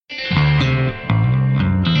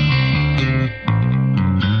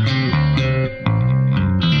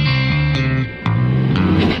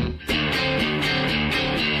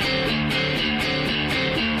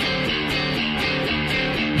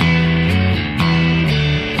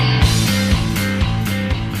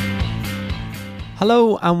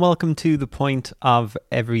Hello and welcome to The Point of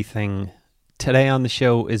Everything. Today on the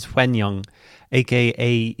show is Whenyoung,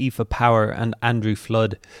 aka Aoife Power and Andrew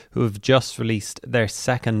Flood, who have just released their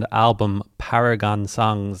second album, Paragon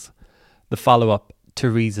Songs, the follow-up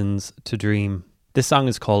to Reasons to Dream. This song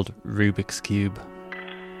is called Rubik's Cube.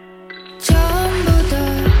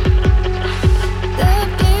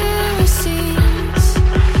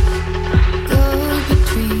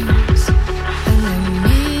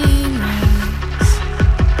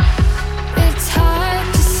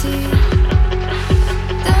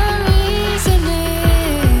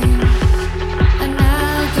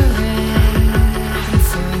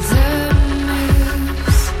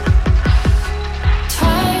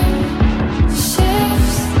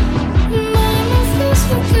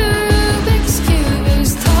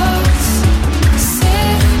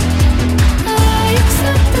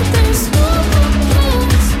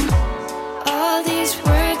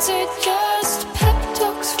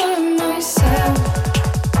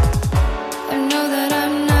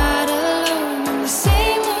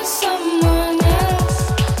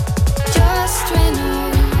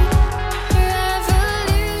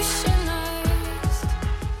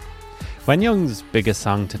 Whenyoung's biggest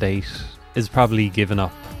song to date is probably Given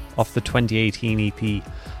Up, off the 2018 EP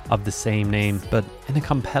of the same name, but in a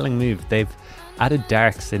compelling move, they've added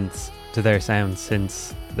dark synths to their sound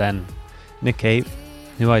since then. Nick Cave,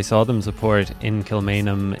 who I saw them support in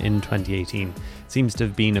Kilmainham in 2018, seems to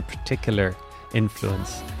have been a particular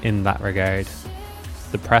influence in that regard.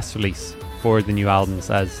 The press release for the new album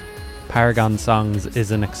says, Paragon Songs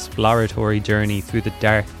is an exploratory journey through the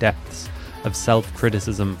dark depths of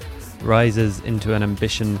self-criticism, rises into an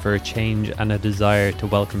ambition for a change and a desire to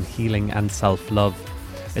welcome healing and self-love.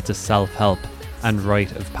 It's a self-help and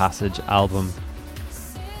rite of passage album.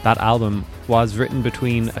 That album was written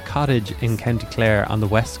between a cottage in County Clare on the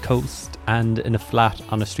west coast and in a flat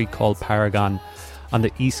on a street called Paragon on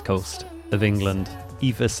the east coast of England.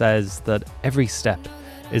 Aoife says that every step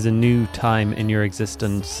is a new time in your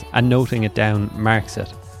existence, and noting it down marks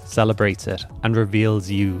it, celebrates it, and reveals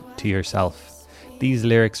you to yourself. These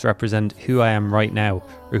lyrics represent who I am right now,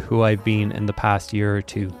 or who I've been in the past year or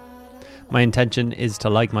two. My intention is to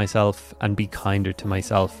like myself and be kinder to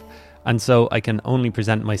myself, and so I can only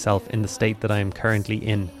present myself in the state that I am currently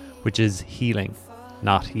in, which is healing,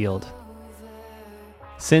 not healed.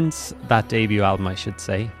 Since that debut album, I should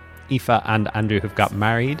say, Aoife and Andrew have got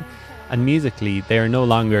married, and musically they are no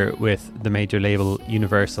longer with the major label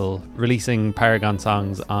Universal, releasing Paragon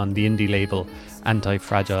Songs on the indie label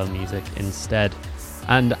Anti-Fragile Music instead.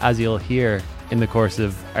 And as you'll hear in the course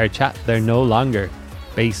of our chat, they're no longer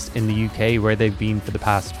based in the UK where they've been for the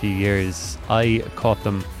past few years. I caught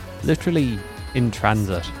them literally in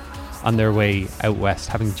transit on their way out west,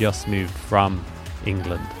 having just moved from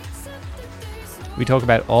England. We talk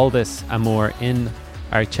about all this and more in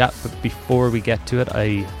our chat, but before we get to it,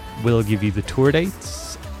 I will give you the tour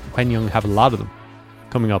dates. Whenyoung have a lot of them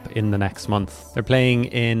coming up in the next month. They're playing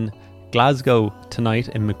in Glasgow tonight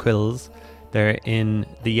in McQuills. They're in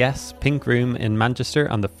the Yes Pink Room in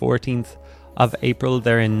Manchester on the 14th of April.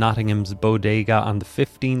 They're in Nottingham's Bodega on the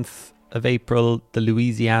 15th of April. The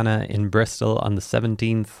Louisiana in Bristol on the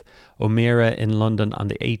 17th. O'Meara in London on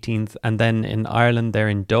the 18th. And then in Ireland, they're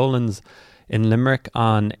in Dolan's in Limerick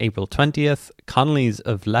on April 20th. Connolly's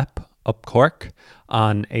of Leap up Cork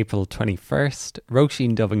on April 21st.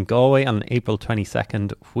 Roisin Dove in Galway on April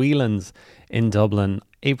 22nd. Whelan's in Dublin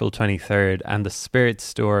April 23rd, and the Spirit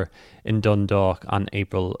Store in Dundalk on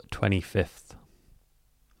April 25th.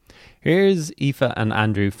 Here's Aoife and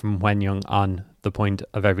Andrew from Whenyoung on The Point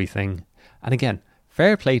of Everything. And again,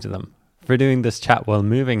 fair play to them for doing this chat while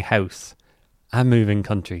moving house and moving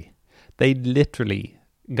country. They literally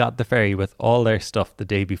got the ferry with all their stuff the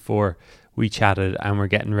day before we chatted and were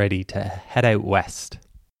getting ready to head out west.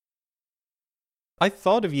 I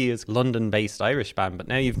thought of you as a London-based Irish band, but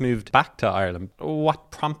now you've moved back to Ireland.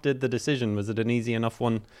 What prompted the decision? Was it an easy enough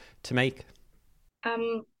one to make?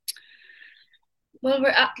 Well,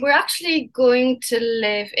 we're actually going to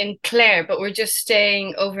live in Clare, but we're just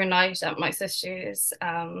staying overnight at my sister's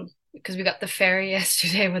because we got the ferry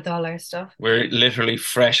yesterday with all our stuff. We're literally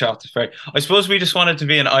fresh off the ferry. I suppose we just wanted to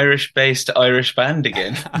be an Irish-based Irish band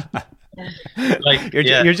again.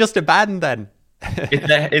 You're just a band then.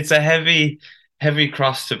 It's a heavy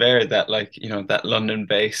cross to bear, that that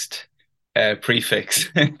London-based prefix.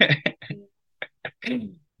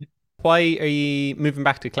 Why are you moving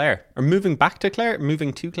back to Clare? Or moving back to Clare?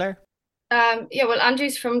 Moving to Clare? Well,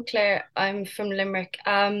 Andrew's from Clare. I'm from Limerick.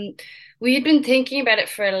 We had been thinking about it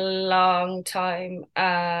for a long time.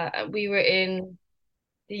 We were in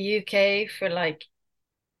the UK for like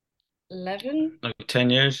Like 10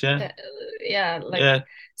 years, yeah. Like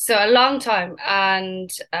so a long time.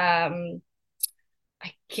 And I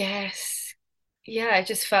guess it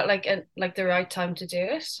just felt like the right time to do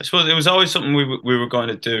it. I suppose it was always something we were going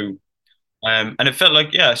to do. And it felt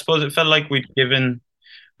like, I suppose it felt like we'd given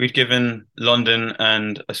London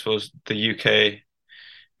and I suppose the UK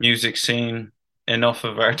music scene enough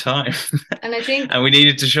of our time. And I think and we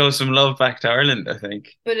needed to show some love back to Ireland, I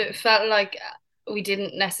think. But it felt like we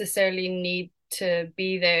didn't necessarily need to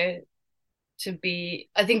be there to be.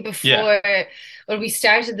 I think before, well, we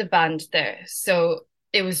started the band there, so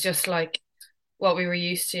it was just like what we were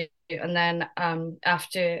used to. And then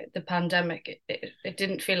after the pandemic, it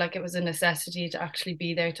didn't feel like it was a necessity to actually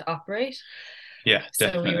be there to operate. Yeah,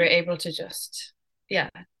 definitely. So we were able to just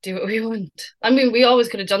do what we want. I mean, we always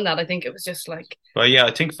could have done that. I think it was just like. But yeah,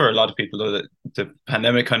 I think for a lot of people though, that the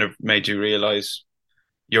pandemic kind of made you realize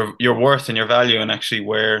your worth and your value, and actually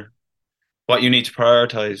what you need to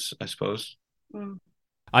prioritize, I suppose.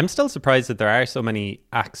 I'm still surprised that there are so many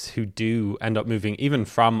acts who do end up moving even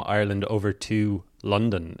from Ireland over to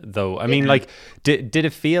London, though. I mean, like, did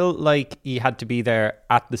it feel like you had to be there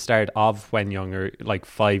at the start of Whenyoung, or like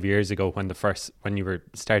 5 years ago when you were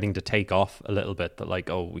starting to take off a little bit, that like,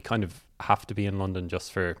 oh, we kind of have to be in London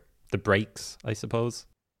just for the breaks, I suppose?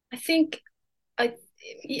 I think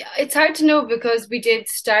it's hard to know, because we did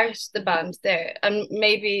start the band there, and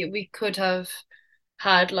maybe we could have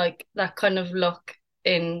had like that kind of luck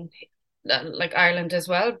in like Ireland as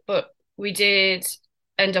well, but we did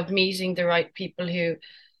end up meeting the right people who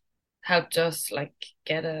helped us like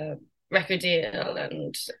get a record deal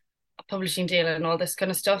and a publishing deal and all this kind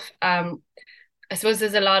of stuff. I suppose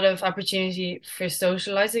there's a lot of opportunity for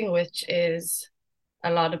socializing, which is a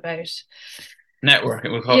lot about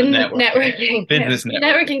networking. We'll call it networking. Business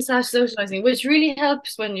networking / socializing, which really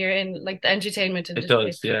helps when you're in like the entertainment industry. It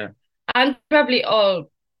does, yeah. And probably all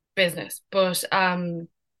business, but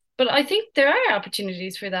I think there are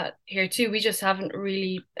opportunities for that here too. We just haven't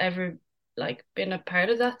really ever like been a part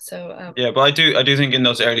of that. So but I do think in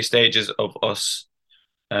those early stages of us,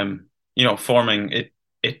 forming it,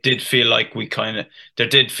 it did feel like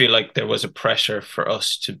there was a pressure for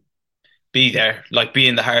us to be there, like be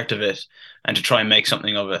in the heart of it, and to try and make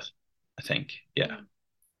something of it, I think. Yeah.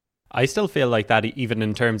 I still feel like that, even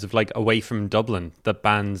in terms of like away from Dublin, the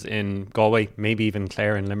bands in Galway, maybe even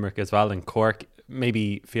Clare and Limerick as well, and Cork,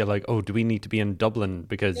 maybe feel like, oh, do we need to be in Dublin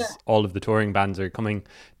because all of the touring bands are coming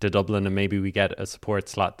to Dublin, and maybe we get a support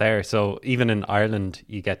slot there. So even in Ireland,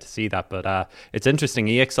 you get to see that. But it's interesting.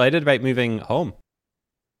 Are you excited about moving home?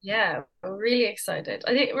 Yeah, we're really excited.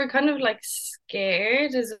 I think we're kind of like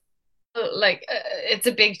scared as like it's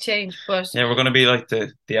a big change, but we're going to be like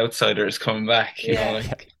the outsiders coming back, you know,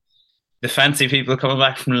 like the fancy people coming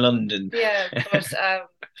back from London.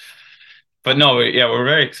 But no, we're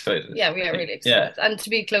very excited. Yeah, we are really excited, and to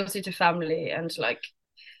be closer to family and like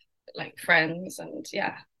friends, and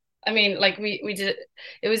I mean, like we did.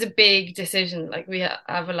 It was a big decision. Like we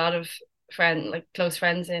have a lot of close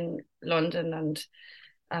friends in London,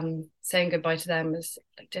 and saying goodbye to them is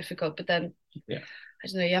like difficult. But then I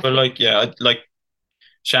don't know. You have like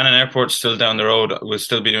Shannon Airport's still down the road. We'll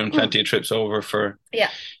still be doing plenty of trips over for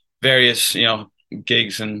various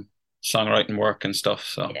gigs and songwriting work and stuff.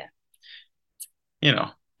 So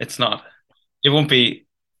hopefully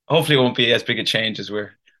it won't be as big a change as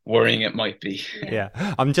we're worrying it might be.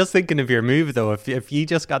 I'm just thinking of your move though. If you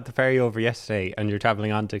just got the ferry over yesterday and you're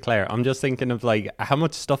traveling on to Clare, I'm just thinking of like, how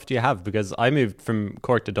much stuff do you have? Because I moved from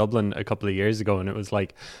Cork to Dublin a couple of years ago, and it was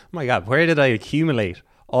like, oh my god, where did I accumulate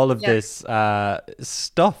all of this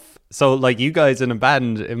stuff? So like, you guys in a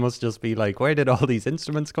band, it must just be like, where did all these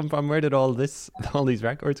instruments come from? Where did all these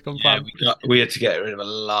records come from? We had to get rid of a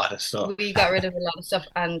lot of stuff. We got rid of a lot of stuff,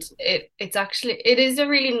 and it is a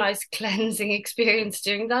really nice cleansing experience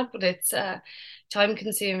doing that, but it's time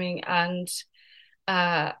consuming, and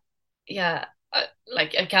I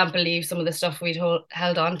can't believe some of the stuff we'd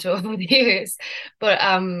held on to over the years. But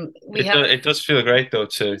it does feel great though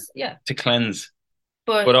to cleanse.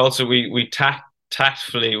 But also we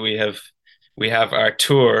tactfully we have our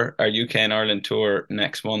tour, our UK and Ireland tour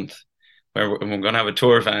next month, where we're going to have a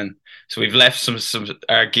tour van. So we've left some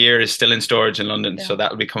our gear is still in storage in London, so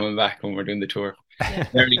that will be coming back when we're doing the tour.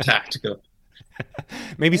 Very tactical.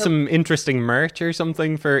 Maybe some interesting merch or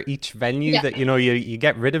something for each venue that you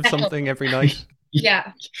get rid of something every night.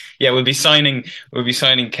 We'll be signing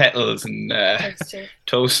kettles and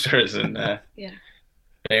toasters and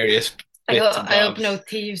various. I hope no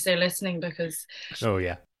thieves are listening, because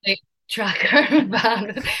they track our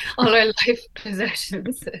van, all our life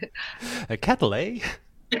possessions. A kettle, eh?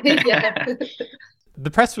 The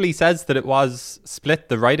press release says that it was split,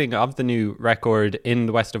 the writing of the new record in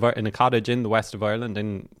the west of in a cottage in the west of Ireland,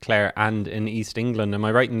 in Clare and in East England. Am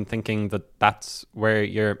I right in thinking that that's where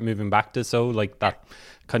you're moving back to? So like that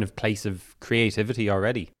kind of place of creativity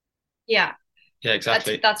already. Yeah. Yeah,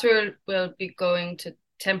 exactly. That's where we'll be going to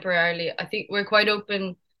temporarily. I think we're quite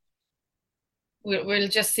open. We'll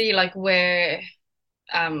just see like where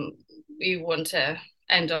we want to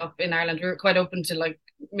end up in Ireland. We're quite open to like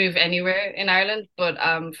move anywhere in Ireland, but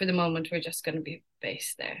for the moment we're just going to be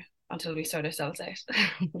based there until we sort ourselves out.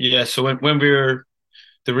 Yeah, so when we were,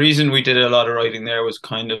 the reason we did a lot of writing there was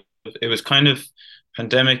kind of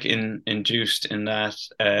pandemic induced in that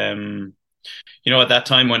at that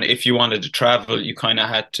time when if you wanted to travel you kind of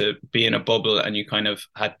had to be in a bubble and you kind of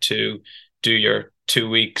had to do your 2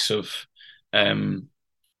 weeks of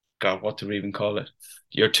God, what do we even call it?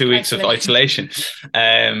 Your 2 weeks of isolation.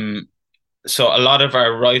 So a lot of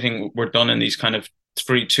our writing were done in these kind of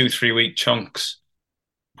 3 week chunks,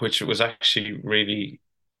 which was actually really,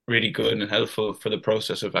 really good and helpful for the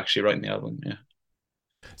process of actually writing the album. Yeah.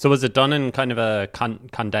 So was it done in kind of a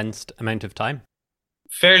condensed amount of time?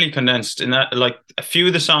 Fairly condensed in that, like a few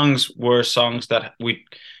of the songs were songs that we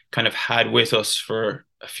kind of had with us for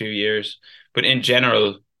a few years, but in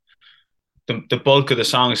general, the bulk of the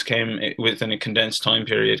songs came within a condensed time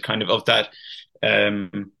period, kind of that.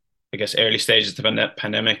 I guess early stages of the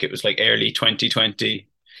pandemic. It was like early 2020.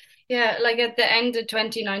 Yeah, like at the end of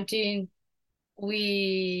 2019,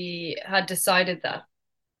 we had decided that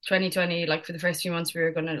 2020, like for the first few months, we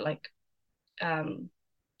were gonna like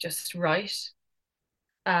just write.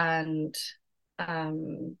 And yeah,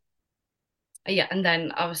 and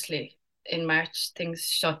then obviously in March things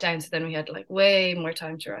shut down, so then we had like way more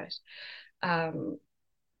time to write,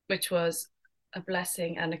 which was a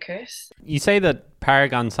blessing and a curse. You say that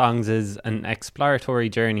Paragon Songs is an exploratory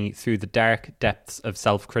journey through the dark depths of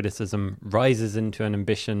self-criticism, rises into an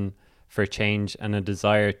ambition for change and a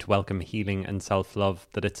desire to welcome healing and self-love,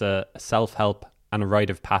 that it's a self-help and a rite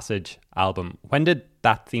of passage album. When did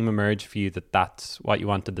that theme emerge for you, that that's what you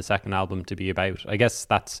wanted the second album to be about? I guess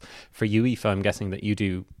that's for you, Aoife. I'm guessing that you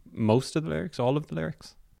do most of the lyrics, all of the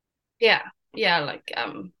lyrics? Yeah, like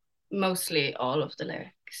mostly all of the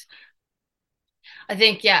lyrics. I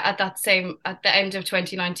think, yeah, at the end of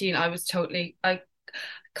 2019, I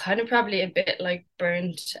kind of probably a bit like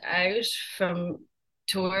burnt out from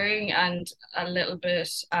touring and a little bit,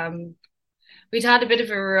 we'd had a bit of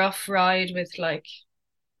a rough ride with like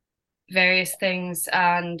various things,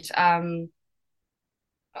 and I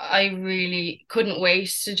really couldn't wait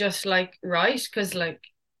to just like write, because like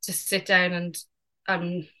to sit down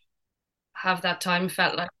and have that time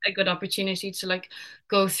felt like a good opportunity to like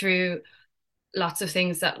go through lots of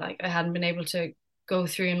things that like I hadn't been able to go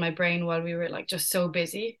through in my brain while we were like just so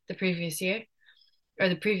busy the previous year, or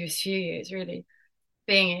the previous few years really,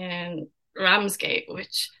 being in Ramsgate,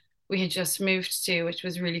 which we had just moved to, which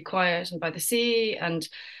was really quiet and by the sea and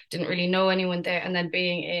didn't really know anyone there, and then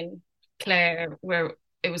being in Clare where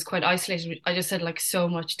it was quite isolated. I just had like so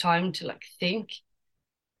much time to like think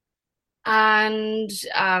and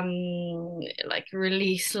like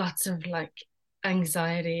release lots of like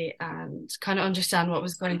anxiety and kind of understand what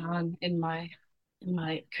was going on in my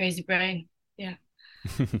crazy brain. Yeah.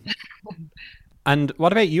 And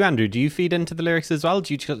what about you, Andrew? Do you feed into the lyrics as well?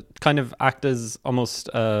 Do you kind of act as almost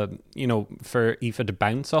for Aoife to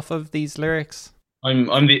bounce off of these lyrics? I'm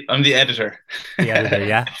the editor. The editor,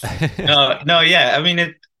 yeah. no, yeah. I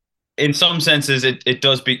mean, in some senses it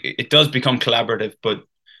does become collaborative, but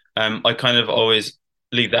I kind of always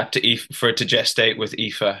leave that to Aoife, for it to gestate with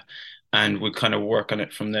Aoife, and we kind of work on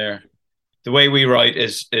it from there. The way we write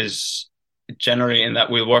is generally in that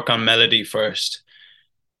we'll work on melody first,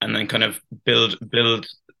 and then kind of build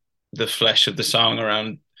the flesh of the song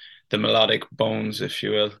around the melodic bones, if you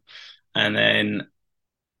will, and then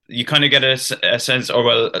you kind of get a sense, or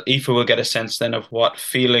well, Aoife will get a sense then of what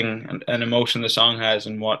feeling and emotion the song has,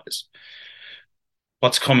 and what's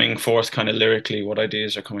coming forth kind of lyrically, what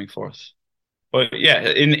ideas are coming forth. But yeah,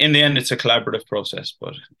 in the end, it's a collaborative process.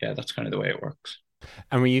 But yeah, that's kind of the way it works.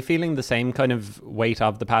 And were you feeling the same kind of weight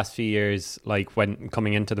of the past few years, like when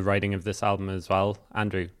coming into the writing of this album as well,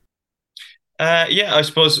 Andrew? Yeah, I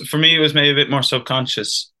suppose for me it was maybe a bit more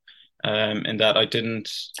subconscious, in that I didn't.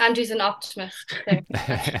 Andrew's an optimist.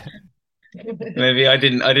 Maybe I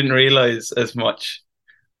didn't realize as much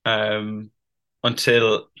until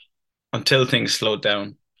things slowed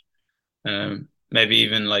down. Maybe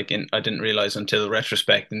even like I didn't realize until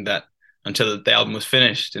retrospect, and that until the album was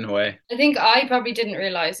finished in a way. I think I probably didn't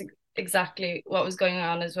realize exactly what was going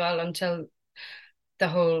on as well until the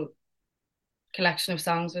whole collection of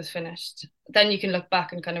songs was finished. Then you can look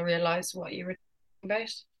back and kind of realize what you were talking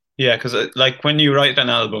about. Yeah, because like when you write an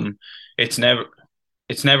album, it's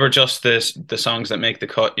never just the songs that make the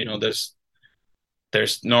cut. You know,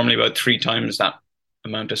 there's normally about 3 times that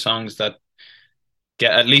amount of songs that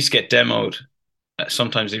at least get demoed,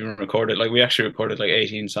 sometimes even recorded. Like we actually recorded like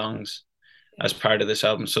 18 songs as part of this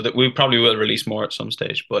album, so that we probably will release more at some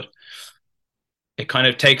stage, but it kind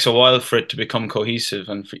of takes a while for it to become cohesive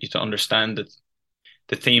and for you to understand that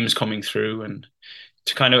the themes coming through, and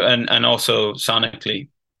to kind of and also sonically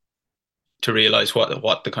to realize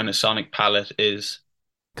what the kind of sonic palette is.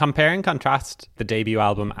 Compare and contrast the debut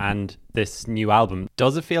album and this new album.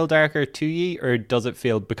 Does it feel darker to you, or does it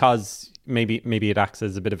feel, because maybe it acts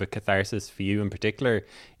as a bit of a catharsis for you in particular,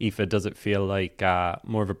 Aoife, does it feel like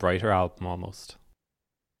more of a brighter album almost?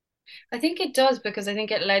 I think it does, because I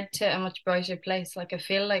think it led to a much brighter place. Like I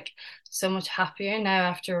feel like so much happier now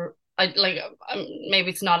after maybe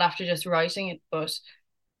it's not after just writing it, but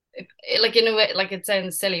like in a way, like it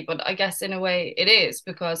sounds silly, but I guess in a way it is,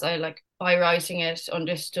 because I like by writing it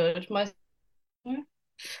understood myself.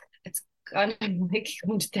 It's kind of like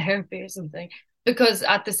going to therapy or something, because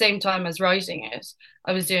at the same time as writing it,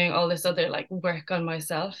 I was doing all this other like work on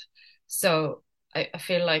myself. So I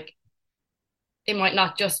feel like it might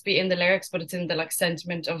not just be in the lyrics, but it's in the like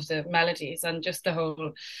sentiment of the melodies and just the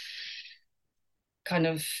whole kind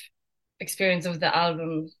of experience of the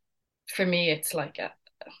album. For me, it's like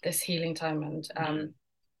this healing time. And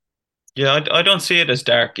yeah, I don't see it as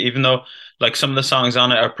dark, even though like some of the songs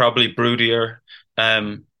on it are probably broodier,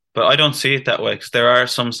 but I don't see it that way, because there are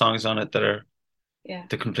some songs on it that are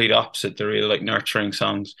the complete opposite. They're really like nurturing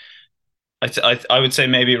songs. I would say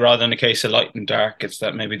maybe rather than a case of light and dark, it's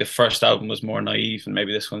that maybe the first album was more naive and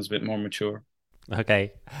maybe this one's a bit more mature.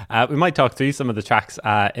 Okay. We might talk through some of the tracks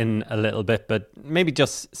in a little bit, but maybe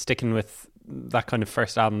just sticking with that kind of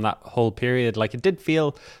first album, that whole period, like it did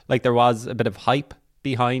feel like there was a bit of hype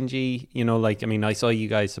behind you, you know, like, I mean, I saw you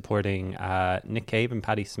guys supporting Nick Cave and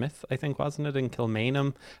Patti Smith, I think, wasn't it, in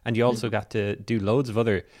Kilmainham, and you also got to do loads of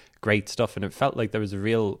other great stuff, and it felt like there was a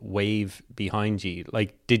real wave behind you.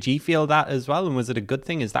 Like, did you feel that as well, and was it a good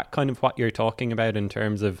thing? Is that kind of what you're talking about in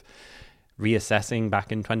terms of reassessing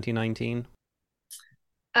back in 2019?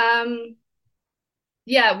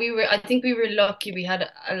 Yeah, I think we were lucky. We had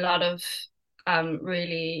a lot of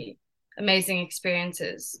really amazing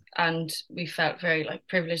experiences, and we felt very like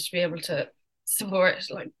privileged to be able to support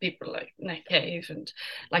like people like Nick Cave, and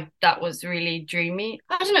like that was really dreamy.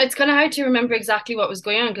 I don't know, it's kind of hard to remember exactly what was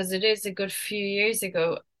going on, because it is a good few years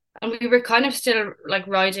ago, and we were kind of still like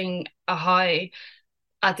riding a high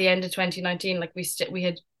at the end of 2019. Like we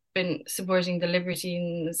had been supporting the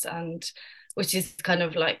Libertines, and which is kind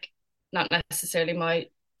of like not necessarily my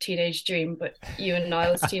teenage dream, but you and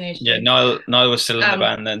Niall's teenage dream. Yeah, Niall was still in the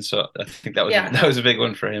band then, so I think that was a big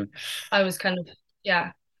one for him. I was kind of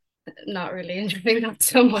not really enjoying that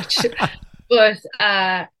so much. But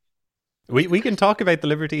we can talk about the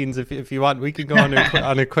Libertines if you want. We can go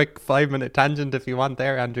on a quick 5-minute tangent if you want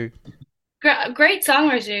there, Andrew. Great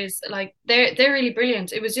songwriters, like they're really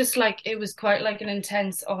brilliant. It was just like, it was quite like an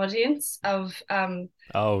intense audience of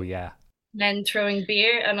oh yeah, men throwing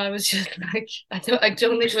beer, and I was just like, I don't think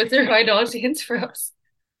it was the right audience for us.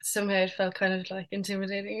 Somehow it felt kind of like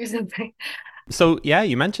intimidating or something. So yeah,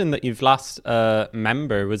 you mentioned that you've lost a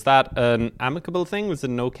member. Was that an amicable thing? Was it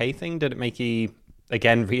an okay thing? Did it make you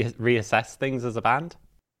again reassess things as a band?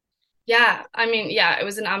 Yeah, I mean, yeah, it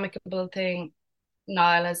was an amicable thing.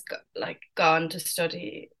 Niall has gone to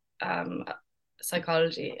study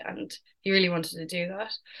psychology, and he really wanted to do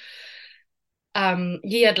that.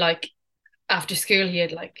 He had like, after school, he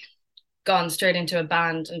had like gone straight into a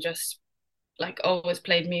band and just like always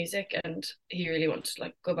played music, and he really wanted to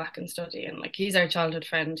like go back and study, and like he's our childhood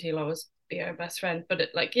friend, he'll always be our best friend. But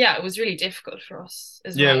it was really difficult for us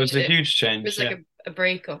as well. It was a huge change. It was like a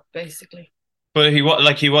breakup basically. But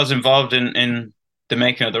he was involved in the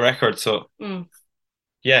making of the record, so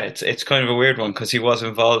yeah, it's kind of a weird one, because he was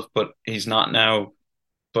involved but he's not now,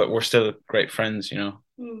 but we're still great friends, you know.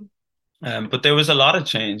 But there was a lot of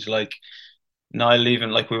change, like Niall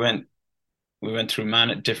leaving, like we went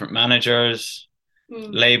through different managers,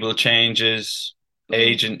 label changes,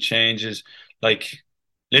 agent changes, like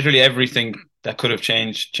literally everything that could have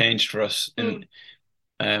changed for us in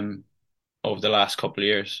over the last couple of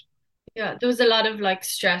years. Yeah, there was a lot of like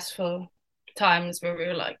stressful times where we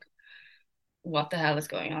were like, what the hell is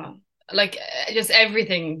going on? Like just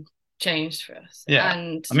everything changed for us. Yeah,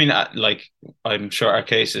 and I mean, like I'm sure our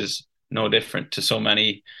case is no different to so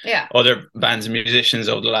many other bands and musicians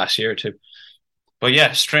over the last year or two. But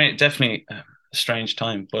yeah, definitely a strange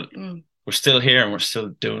time, but we're we're still here and we're still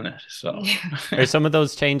doing it. So are some of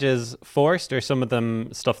those changes forced, or some of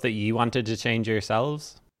them stuff that you wanted to change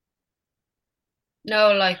yourselves?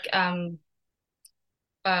 No, like you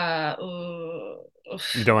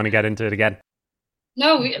don't want to get into it again?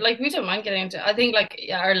 No, we don't mind getting into it. I think like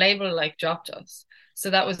our label like dropped us.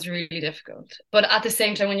 So that was really difficult. But at the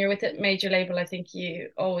same time, when you're with a major label, I think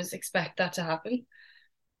you always expect that to happen.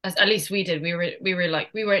 At least we did. We were like,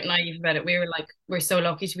 we weren't naive about it. We were like, we're so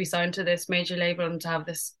lucky to be signed to this major label and to have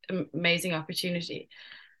this amazing opportunity.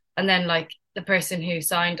 And then like the person who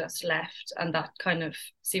signed us left, and that kind of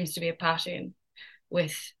seems to be a pattern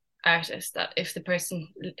with artists, that if the person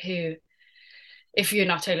who, if you're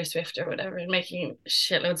not Taylor Swift or whatever and making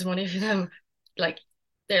shitloads of money for them, like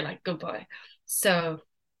they're like goodbye. So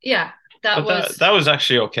yeah, that was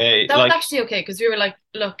actually okay. That was actually okay, because we were like,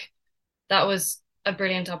 look, that was a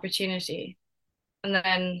brilliant opportunity. And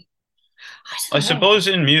then I suppose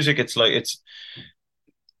in music it's like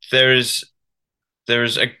there's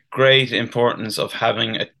a great importance of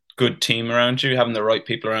having a good team around you, having the right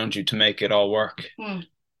people around you to make it all work.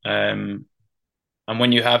 And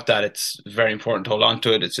when you have that, it's very important to hold on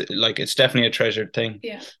to it. It's definitely a treasured thing.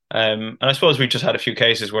 Yeah. And I suppose we just had a few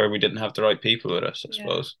cases where we didn't have the right people with us, I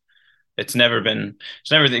suppose. It's never been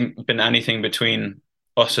anything between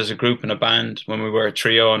us as a group and a band when we were a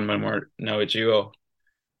trio and when we're now a duo.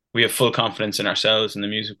 We have full confidence in ourselves and the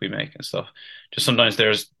music we make and stuff. Just sometimes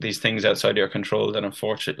there's these things outside your control that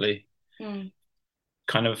unfortunately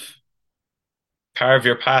kind of carve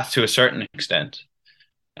your path to a certain extent.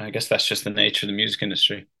 I guess that's just the nature of the music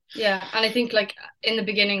industry. Yeah, and I think like in the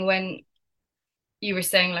beginning when you were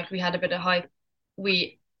saying like we had a bit of hype,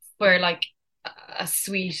 we were like a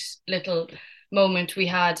sweet little moment. We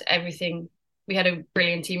had everything. We had a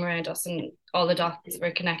brilliant team around us and all the dots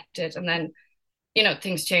were connected, and then, you know,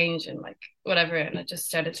 things change and like whatever, and it just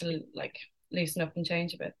started to like loosen up and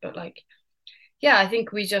change a bit. But like, yeah, I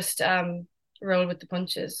think we just roll with the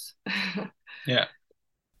punches. Yeah.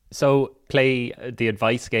 So play the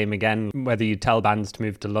advice game again, whether you tell bands to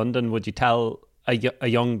move to London, would you tell a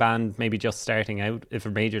young band maybe just starting out, if a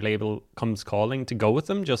major label comes calling, to go with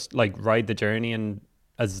them, just like ride the journey and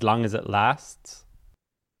as long as it lasts?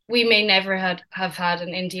 We may never have had an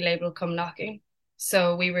indie label come knocking.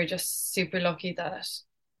 So we were just super lucky that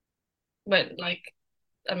when like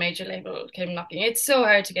a major label came knocking. It's so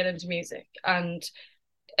hard to get into music, and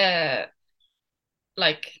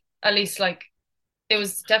like at least like it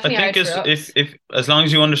was definitely hard for us. If as long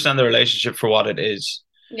as you understand the relationship for what it is.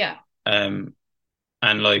 Yeah. And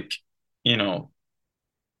like, you know,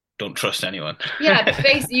 don't trust anyone. Yeah, but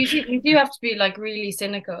basically you do have to be like really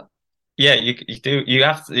cynical. Yeah, you do. You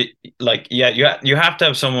have to like, yeah, you have to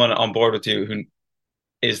have someone on board with you who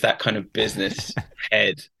is that kind of business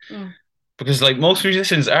head. Because like most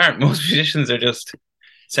musicians aren't. Most musicians are just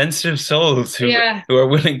sensitive souls who are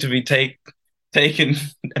willing to be taken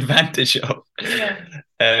advantage of. Yeah.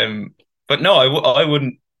 But no, I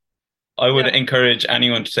wouldn't encourage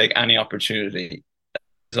anyone to take any opportunity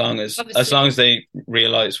as long as they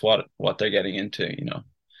realize what they're getting into, you know.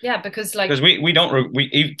 Yeah, because we don't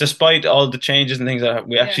despite all the changes and things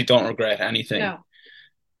we actually don't regret anything. No.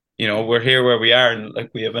 You know, we're here where we are, and like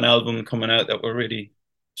we have an album coming out that we're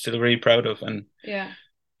still really proud of, and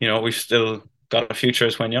you know, we've still got a future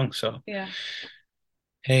as Whenyoung. So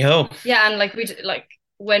hey ho. Yeah, and like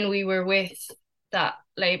when we were with that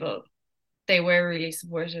label, they were really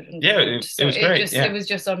supportive. And it was great. It was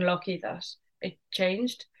just unlucky that it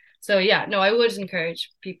changed. So yeah, no, I would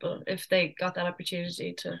encourage people, if they got that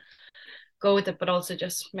opportunity, to go with it, but also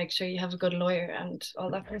just make sure you have a good lawyer and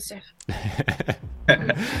all that kind of stuff.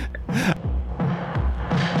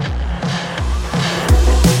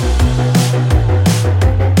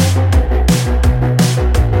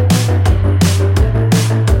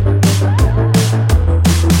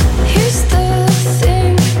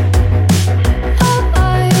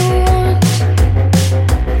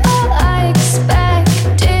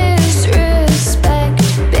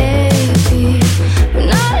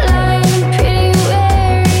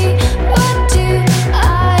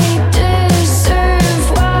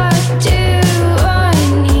 What do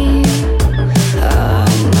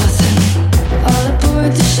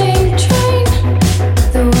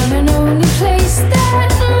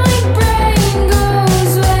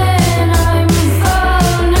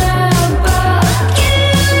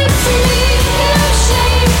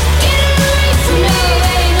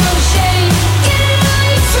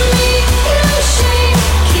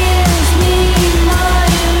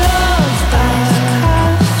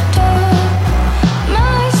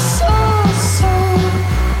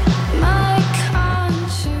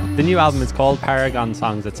album is called Paragon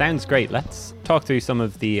Songs. It sounds great. Let's talk through some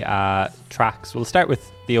of the tracks. We'll start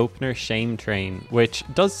with the opener, Shame Train, which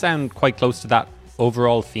does sound quite close to that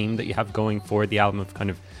overall theme that you have going for the album of kind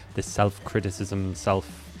of this self-criticism,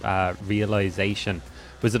 self-realization.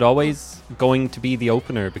 Was it always going to be the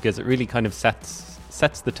opener? Because it really kind of sets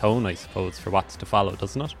the tone, I suppose, for what's to follow,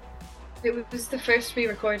 doesn't it? It was the first we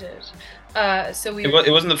recorded.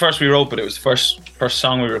 It wasn't the first we wrote, but it was the first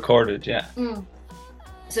song we recorded, yeah.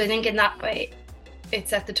 So I think in that way, it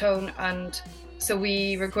set the tone. And so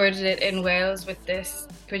we recorded it in Wales with this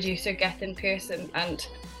producer, Gethin Pearson, and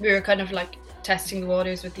we were kind of like testing the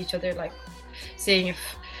waters with each other, like seeing if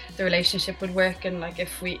the relationship would work and like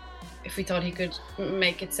if we thought he could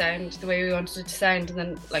make it sound the way we wanted it to sound. And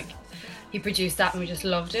then like he produced that and we just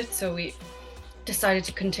loved it, so we decided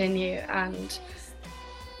to continue. And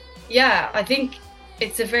yeah, I think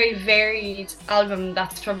it's a very varied album.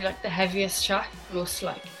 That's probably like the heaviest track, most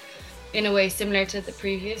like in a way similar to the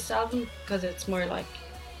previous album, because it's more like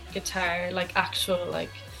guitar, like actual like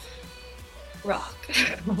rock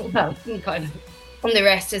well, kind of, and the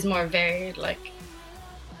rest is more varied, like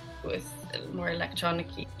with more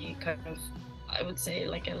electronic-y kind of, I would say,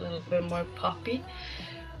 like a little bit more poppy.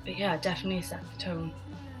 But yeah, definitely set the tone.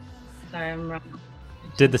 Sorry, I'm wrong.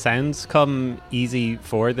 Did the sounds come easy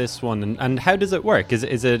for this one? And how does it work? Is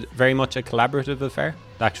it very much a collaborative affair,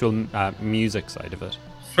 the actual music side of it?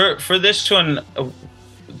 For this one,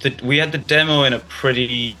 we had the demo in a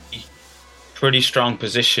pretty strong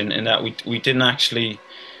position in that we didn't actually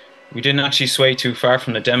sway too far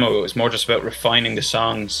from the demo. It was more just about refining the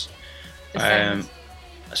songs. The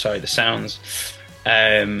sounds.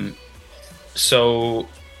 So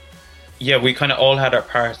yeah, we kind of all had our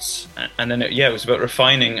parts, and then it was about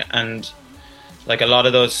refining, and like a lot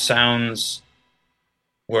of those sounds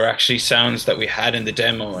were actually sounds that we had in the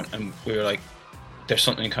demo, and we were like, there's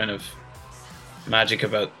something kind of magic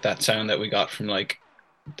about that sound that we got from like,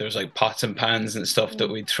 there's like pots and pans and stuff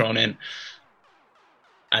that we'd thrown in.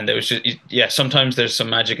 And there was just, sometimes there's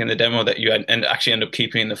some magic in the demo that you actually end up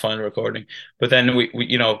keeping in the final recording. But then we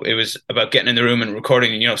it was about getting in the room and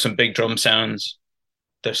recording, some big drum sounds.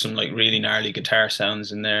 There's some like really gnarly guitar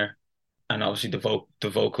sounds in there. And obviously the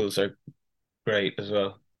vocals are great as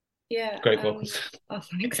well. Yeah. Great vocals. Oh,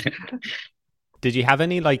 thanks. Did you have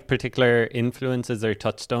any like particular influences or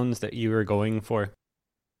touchstones that you were going for?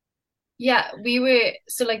 Yeah, we were,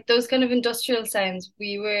 so like those kind of industrial sounds,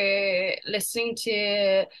 we were listening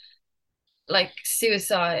to like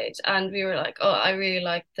Suicide, and we were like, oh, I really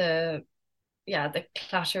like the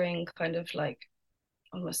clattering kind of like,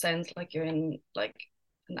 almost sounds like you're in like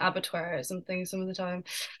an abattoir or something some of the time,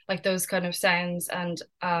 like those kind of sounds. And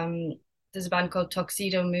there's a band called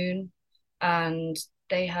Tuxedo Moon, and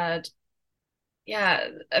they had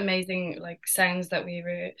amazing like sounds that we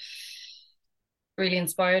were really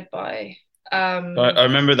inspired by. I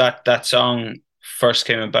remember that song first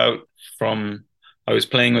came about from, I was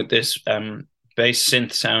playing with this bass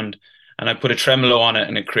synth sound, and I put a tremolo on it,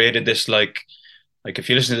 and it created this like if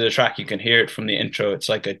you listen to the track, you can hear it from the intro. It's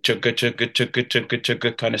like a chugga chugga chugga chugga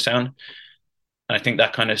chugga kind of sound, and I think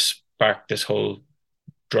that kind of sparked this whole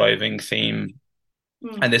driving theme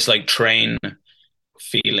and this like train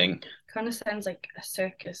feeling. Kind of sounds like a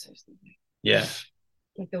circus or something. Yeah,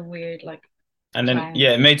 like a weird like. And then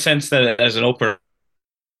it made sense that as an opener,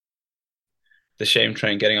 the Shame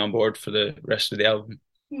Train getting on board for the rest of the album.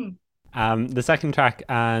 The second track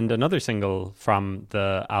and another single from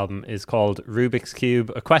the album is called Rubik's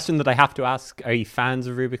Cube. A question that I have to ask: are you fans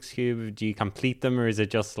of Rubik's Cube? Do you complete them, or is it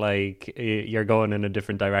just like you're going in a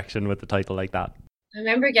different direction with the title like that? I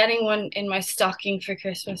remember getting one in my stocking for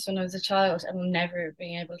Christmas when I was a child and never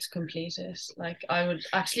being able to complete it. Like I would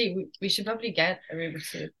actually, we should probably get a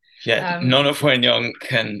Rubik's Cube. Yeah, none of Whenyoung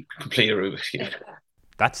can complete a Rubik's Cube.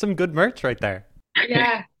 That's some good merch right there.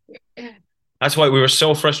 Yeah. That's why we were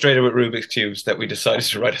so frustrated with Rubik's Cubes that we decided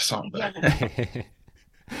to write a song about it.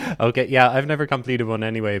 Okay, yeah, I've never completed one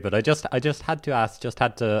anyway, but I just had to ask, just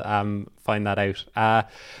had to find that out.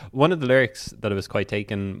 One of the lyrics that I was quite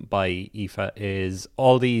taken by, Aoife, is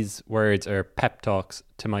all these words are pep talks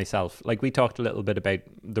to myself. Like we talked a little bit about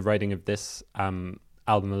the writing of this album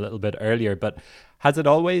a little bit earlier, but has it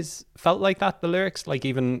always felt like that, the lyrics, like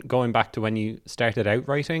even going back to when you started out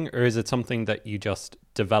writing, or is it something that you just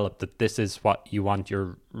developed, that this is what you want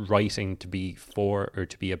your writing to be for or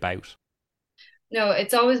to be about? No,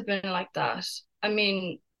 it's always been like that. I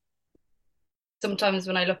mean, sometimes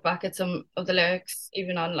when I look back at some of the lyrics,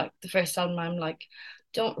 even on like the first album, I'm like,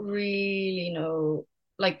 don't really know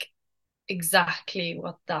like exactly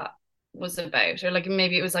what that was about, or like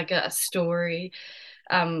maybe it was like a story.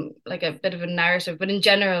 like a bit of a narrative. But in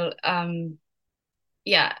general,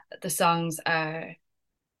 yeah, the songs are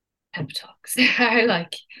pep talks. Are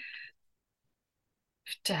like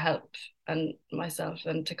to help and myself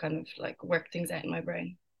and to kind of like work things out in my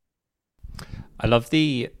brain. I love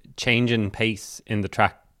the change in pace in the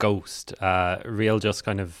track Ghost. Real just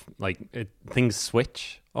kind of like things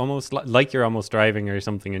switch almost like you're almost driving or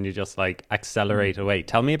something and you just like accelerate away.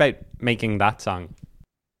 Tell me about making that song.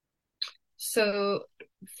 So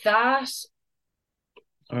that,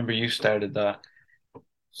 I remember you started that.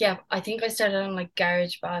 Yeah, I think I started on like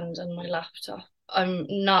GarageBand on my laptop. I'm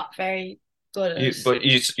not very good at it. But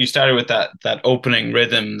you started with that opening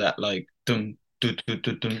rhythm, that like dum dum dum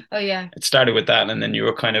dum dum. Oh yeah. It started with that, and then you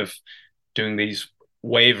were kind of doing these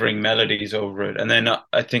wavering melodies over it. And then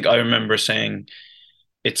I think I remember saying,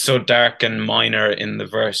 it's so dark and minor in the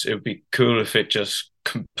verse, it would be cool if it just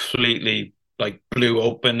completely like blew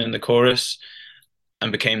open in the chorus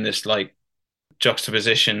and became this like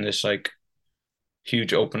juxtaposition, this like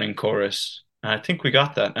huge opening chorus. And I think we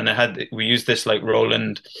got that. And we used this like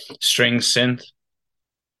Roland string synth,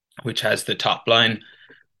 which has the top line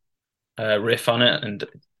riff on it, and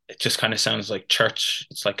it just kind of sounds like church.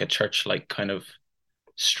 It's like a church like kind of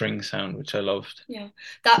string sound, which I loved. Yeah,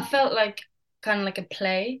 that felt like kind of like a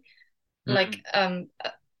play. Like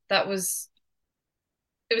that was,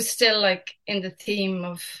 it was still like in the theme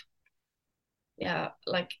of, yeah,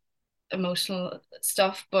 like emotional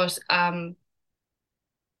stuff, but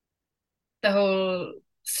the whole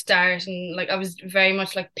start, and like I was very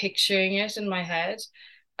much like picturing it in my head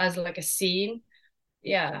as like a scene.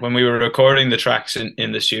 Yeah, when we were recording the tracks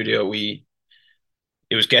in the studio, it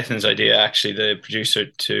was Gethin's idea, actually, the producer,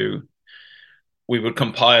 we would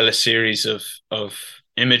compile a series of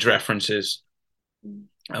image references,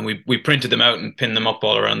 and we printed them out and pinned them up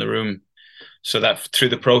all around the room, so that through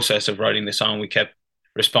the process of writing the song, we kept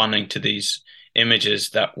responding to these images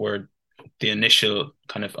that were the initial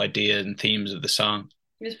kind of idea and themes of the song.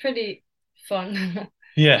 It was pretty fun.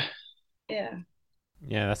 Yeah.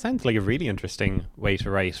 Yeah, that sounds like a really interesting way to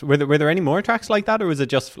write. Were there any more tracks like that, or was it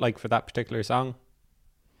just like for that particular song?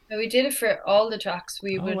 No, we did it for all the tracks.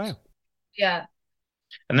 Wow. Yeah.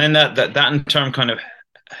 And then that in turn kind of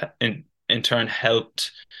in turn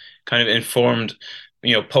helped, kind of informed,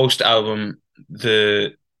 post album,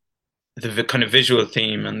 the kind of visual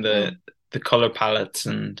theme and the color palettes,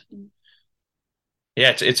 and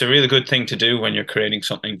yeah, it's a really good thing to do when you're creating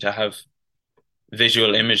something, to have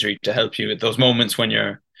visual imagery to help you at those moments when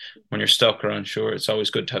you're stuck or unsure. It's always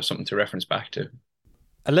good to have something to reference back to.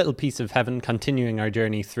 A Little Piece of Heaven, continuing our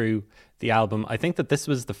journey through the album. I think that this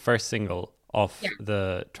was the first single off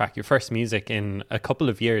the track, your first music in a couple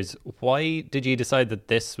of years. Why did you decide that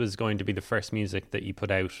this was going to be the first music that you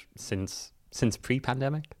put out since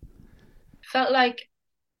pre-pandemic? Felt like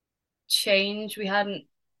change. We hadn't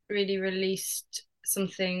really released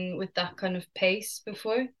something with that kind of pace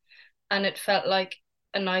before, and it felt like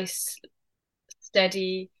a nice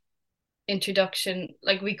steady introduction.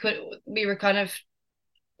 Like we were kind of,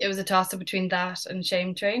 it was a toss up between that and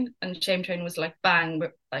Shame Train, and Shame Train was like bang,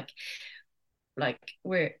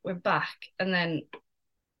 we're back. And then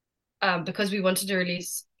because we wanted to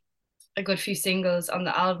release a good few singles on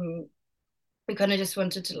the album, we kind of just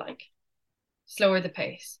wanted to like slower the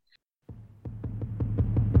pace.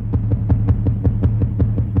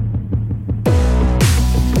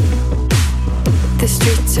 The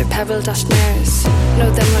streets are pebble-dashed mirrors,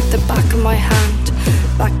 know them like the back of my hand.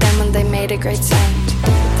 Back then when they made a great sound,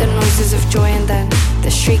 the noises of joy, and then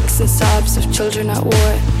the shrieks and sobs of children at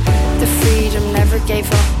war. The freedom never gave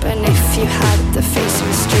up, and if you had the face of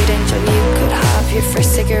a street angel, you could have your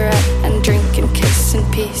first cigarette and drink and kiss in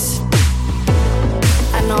peace.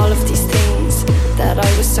 And all of these things that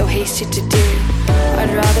I was so hasty to do,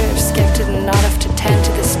 I'd rather have skipped it and not have to tend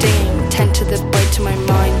to the sting, tend to the bite to my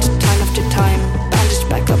mind, time after time, bandaged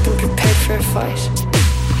back up and prepared for a fight.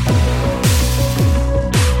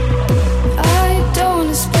 I don't want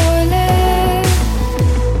to spoil it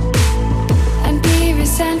and be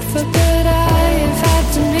resentful, but I have had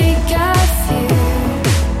to make a few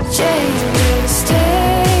changes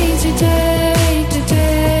day to day to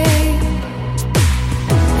day.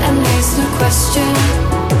 And there's no question,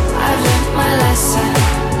 I've learned my lesson.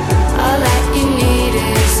 All that you need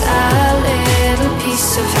is a little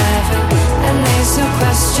piece of heaven. And there's no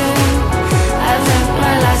question, I've learned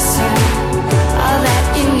my lesson. All that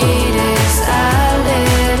you need is a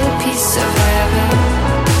little piece of heaven.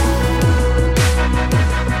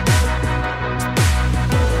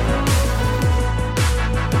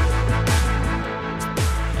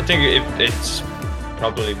 I think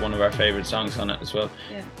probably one of our favorite songs on it as well.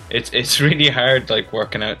 Yeah. It's really hard, like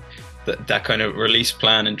working out that kind of release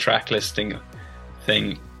plan and track listing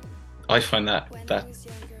thing. I find that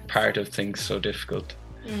part of things so difficult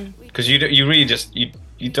because you really just you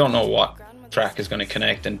don't know what track is going to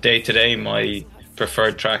connect, and day to day my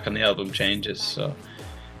preferred track on the album changes, so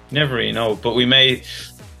you never really know. But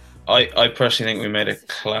I personally think we made a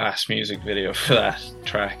class music video for that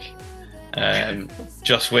track, and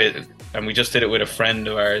we just did it with a friend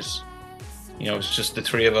of ours. You know, it was just the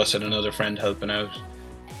three of us and another friend helping out,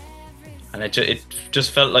 and it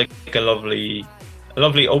just felt like a lovely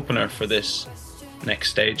opener for this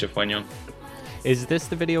next stage of Whenyoung. Is this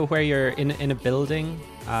the video where you're in a building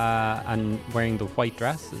and wearing the white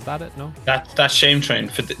dress? Is that it? No, that's Shame Train.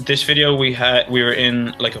 For this video, we were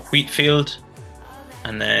in like a wheat field,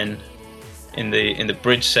 and then in the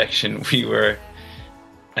bridge section we were.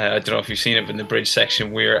 I don't know if you've seen it, but in the bridge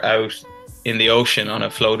section we were out in the ocean on a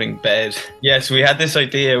floating bed. Yes, we had this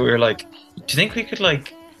idea. We were like, do you think we could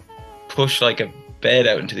like push like a bed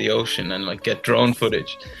out into the ocean and like get drone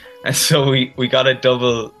footage? And so we got a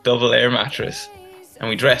double air mattress and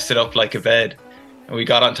we dressed it up like a bed, and we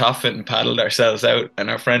got on top of it and paddled ourselves out, and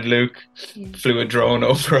our friend Luke flew a drone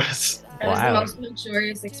over us. It was the most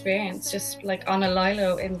luxurious experience, just like on a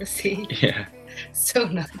lilo in the sea. Yeah. So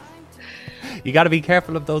nice. You got to be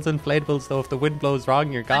careful of those inflatables though. If the wind blows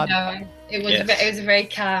wrong, you're gone. I know. It was a very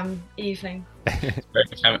calm evening.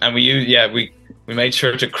 And we made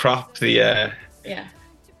sure to crop the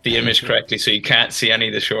image correctly so you can't see any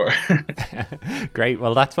of the shore. Great.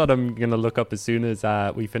 Well, that's what I'm going to look up as soon as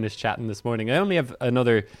we finish chatting this morning. I only have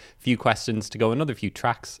another few questions to go, another few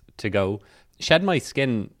tracks to go. Shed My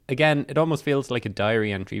Skin, again, it almost feels like a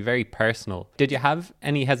diary entry, very personal. Did you have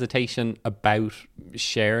any hesitation about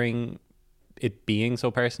sharing it being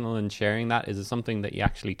so personal and sharing that? Is it something that you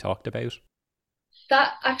actually talked about?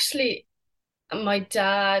 That actually, my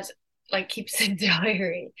dad like keeps a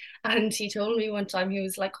diary, and he told me one time, he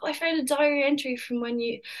was like, oh, I found a diary entry from when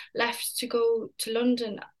you left to go to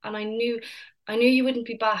London, and I knew you wouldn't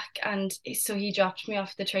be back, and so he dropped me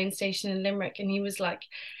off at the train station in Limerick, and he was like,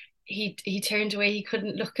 he turned away, he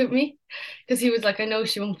couldn't look at me because he was like, I know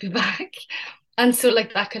she won't be back. And so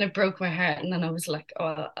like that kind of broke my heart, and then I was like,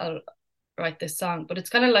 oh, I'll write this song. But it's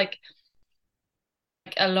kind of like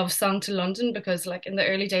a love song to London, because like in the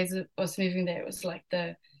early days of us moving there, it was like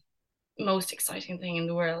the most exciting thing in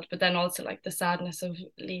the world, but then also like the sadness of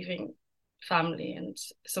leaving family and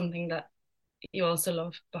something that you also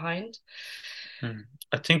love behind.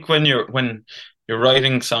 I think when you're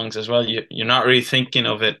writing songs as well, you're not really thinking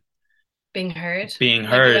of it being heard,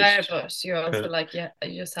 like, but you're also like, yeah,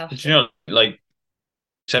 you just have to. You know, like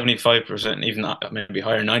 75%, even maybe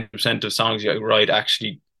higher, 90% of songs you write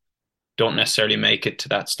actually don't necessarily make it to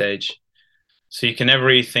that stage. So you can never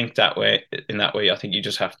really think that way. In that way, I think you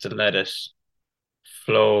just have to let it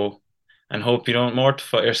flow and hope you don't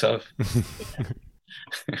mortify yourself.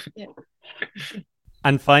 Yeah.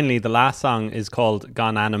 And finally, the last song is called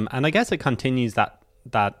Gone Anam, and I guess it continues that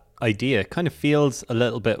idea. It kind of feels a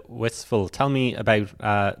little bit wistful. Tell me about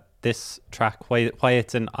this track, why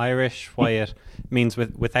it's in Irish, why it means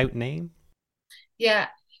without name. Yeah,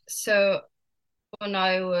 so when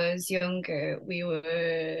I was younger, we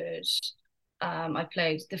would I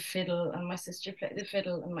played the fiddle, and my sister played the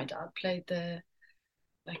fiddle, and my dad played the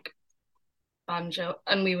like banjo,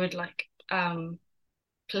 and we would like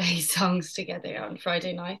play songs together on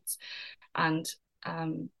Friday nights. And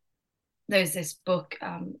there's this book,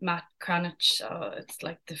 Matt Cranach, it's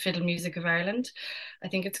like the Fiddle Music of Ireland, I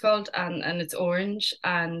think it's called, and it's orange,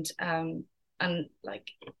 and like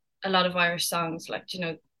a lot of Irish songs, like, you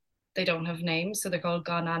know, they don't have names, so they're called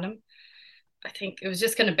Gone Anam. I think it was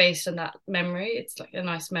just kind of based on that memory. It's like a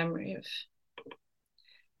nice memory of.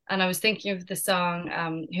 And I was thinking of the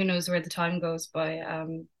song Who Knows Where the Time Goes by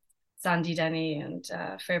Sandy Denny and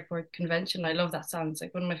Fairport Convention. I love that song. It's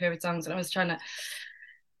like one of my favorite songs, and I was trying to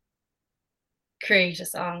create a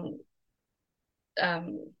song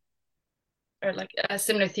or like a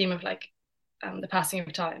similar theme of like the passing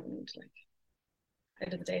of time, and like how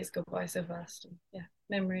did the days go by so fast, and yeah,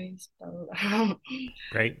 memories, blah, blah, blah.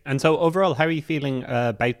 Great. And so overall, how are you feeling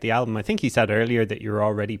about the album? I think you said earlier that you're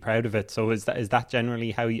already proud of it. So is that generally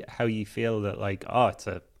how you feel, that like, oh, it's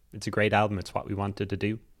a great album, it's what we wanted to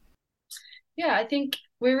do? Yeah, I think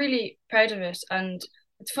we're really proud of it. And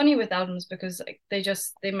it's funny with albums, because like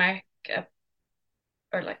they mark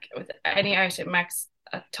or like with any art, it marks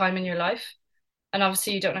a time in your life, and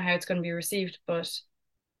obviously you don't know how it's going to be received, but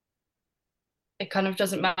it kind of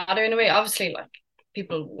doesn't matter in a way. Obviously, like,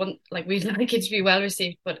 people want, like, we'd like it to be well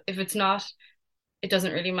received, but if it's not, it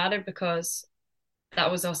doesn't really matter, because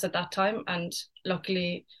that was us at that time, and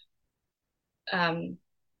luckily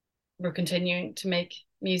we're continuing to make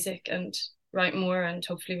music and write more, and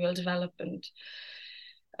hopefully we'll develop. And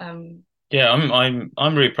I'm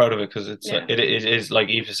really proud of it, because it is, like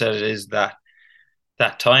Aoife said, it is that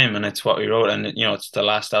time, and it's what we wrote, and it's the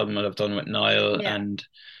last album that I've done with Niall, and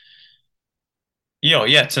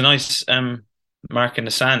it's a nice mark in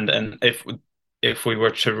the sand. And if we were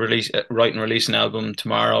to write and release an album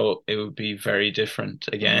tomorrow, it would be very different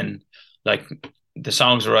again. Like the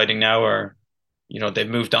songs we're writing now are, they've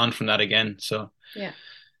moved on from that again. So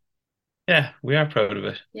we are proud of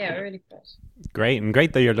it. Yeah, we're really proud. Great, and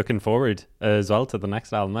great that you're looking forward as well to the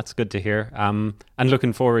next album. That's good to hear. And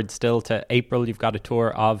looking forward still to April. You've got a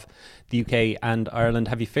tour of the UK and Ireland.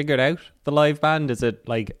 Have you figured out the live band? Is it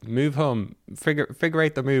like move home? Figure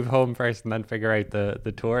out the move home first, and then figure out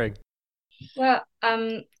the touring. Well,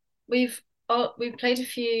 we've played a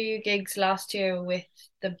few gigs last year with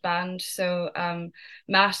the band. So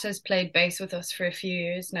Matt has played bass with us for a few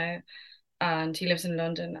years now, and he lives in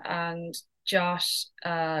London. And Josh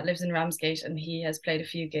lives in Ramsgate, and he has played a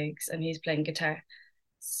few gigs, and he's playing guitar.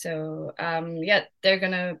 So they're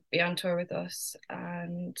gonna be on tour with us,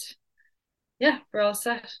 and we're all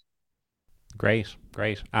set. Great.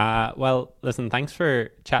 Well, listen, thanks for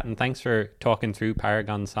chatting, thanks for talking through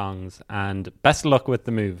Paragon songs, and best of luck with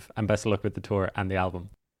the move, and best of luck with the tour and the album.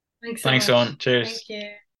 Thanks so much. On. Cheers. Thank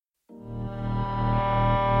you.